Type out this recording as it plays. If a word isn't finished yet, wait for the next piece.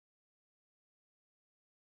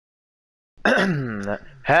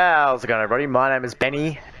How's it going, everybody? My name is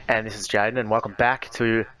Benny, and this is Jayden, and welcome back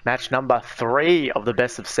to match number 3 of the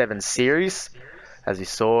Best of 7 series. As you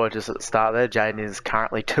saw just at the start there, Jayden is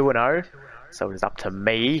currently 2-0, so it is up to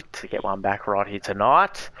me to get one back right here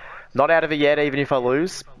tonight. Not out of it yet, even if I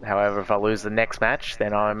lose. However, if I lose the next match,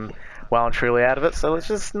 then I'm well and truly out of it, so let's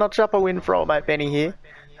just notch up a win for old mate Benny here.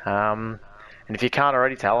 And if you can't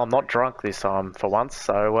already tell, I'm not drunk this time for once,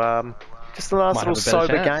 so just a nice little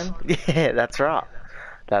sober game. Yeah, that's right.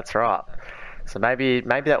 That's right. So maybe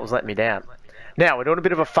that was letting me down. Now we're doing a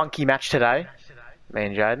bit of a funky match today, me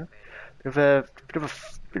and Jayden.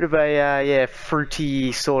 Bit of a yeah,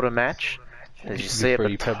 fruity sort of match, as you see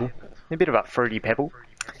fruity it. pebble. A bit of a fruity pebble.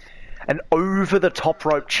 An over the top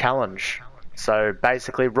rope challenge. So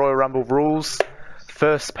basically, Royal Rumble rules: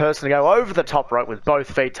 first person to go over the top rope with both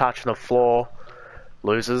feet touching the floor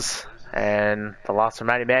loses, and the last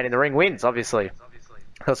remaining man in the ring wins, obviously.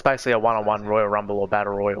 So it's basically a one-on-one Royal Rumble or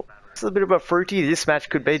Battle Royal. It's a bit of a fruity. This match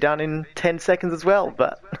could be done in 10 seconds as well,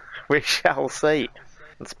 but we shall see.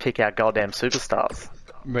 Let's pick our goddamn superstars.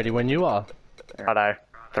 Ready when you are. Righto.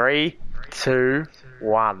 3, 2,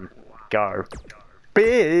 1, go.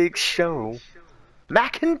 Big Show.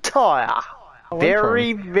 McIntyre.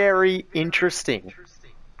 Very, very interesting.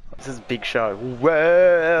 This is Big Show.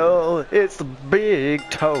 Well, it's the big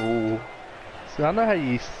toe. So I know how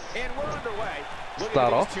you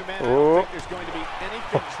start off. Oh,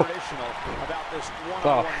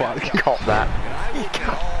 oh fuck. caught that.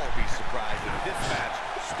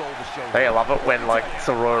 They love it when like it's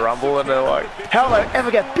a Royal Rumble and they're like, how do they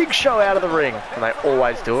ever get Big Show out of the ring? And they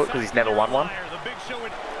always do it because he's never won one.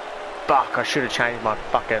 Fuck, I should have changed my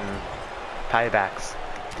fucking paybacks.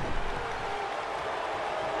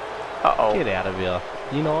 Uh-oh. Get out of here.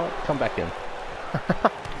 You know what? Come back in.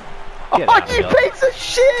 Get out of here. Piece of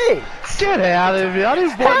shit! Get out of here. I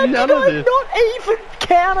didn't want none of this. Not even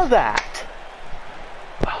counter that.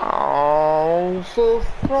 Oh, for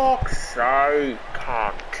fuck's sake,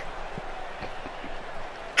 cunt.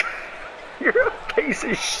 You're a piece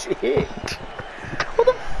of shit. What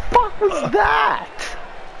the fuck was that?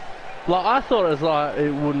 Like I thought it was like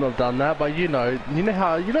it wouldn't have done that, but you don't know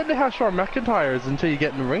how strong McIntyre is until you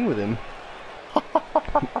get in the ring with him.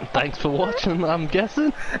 Thanks for watching, I'm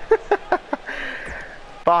guessing.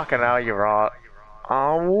 Fucking hell, you're right.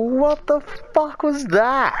 Oh, what the fuck was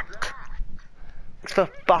that? Thanks for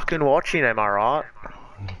fucking watching, am I right?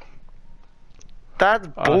 That's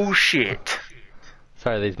bullshit.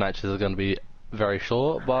 Sorry, these matches are going to be very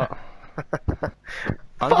short, but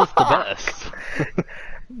I'm just the best.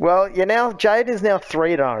 Well, Jayden is now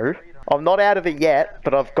 3-0. I'm not out of it yet,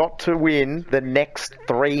 but I've got to win the next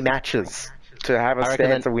 3 matches to have a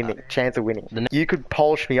chance of winning. You could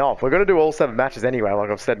polish me off. We're going to do all 7 matches anyway, like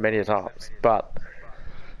I've said many a times. But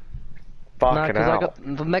fucking hell. No,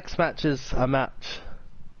 because the next match is a match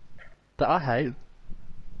that I hate.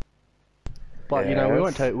 But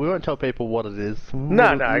yes. we won't tell people what it is.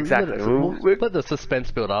 No, exactly. Let the suspense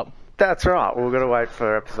build up. That's right. We're going to wait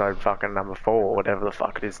for episode fucking number 4 or whatever the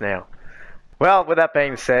fuck it is now. Well, with that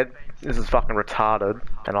being said, this is fucking retarded,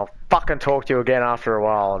 and I'll fucking talk to you again after a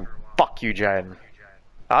while, and fuck you, Jayden.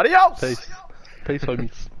 Adios! Peace,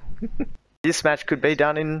 homies. This match could be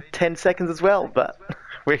done in 10 seconds as well, but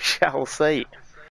we shall see.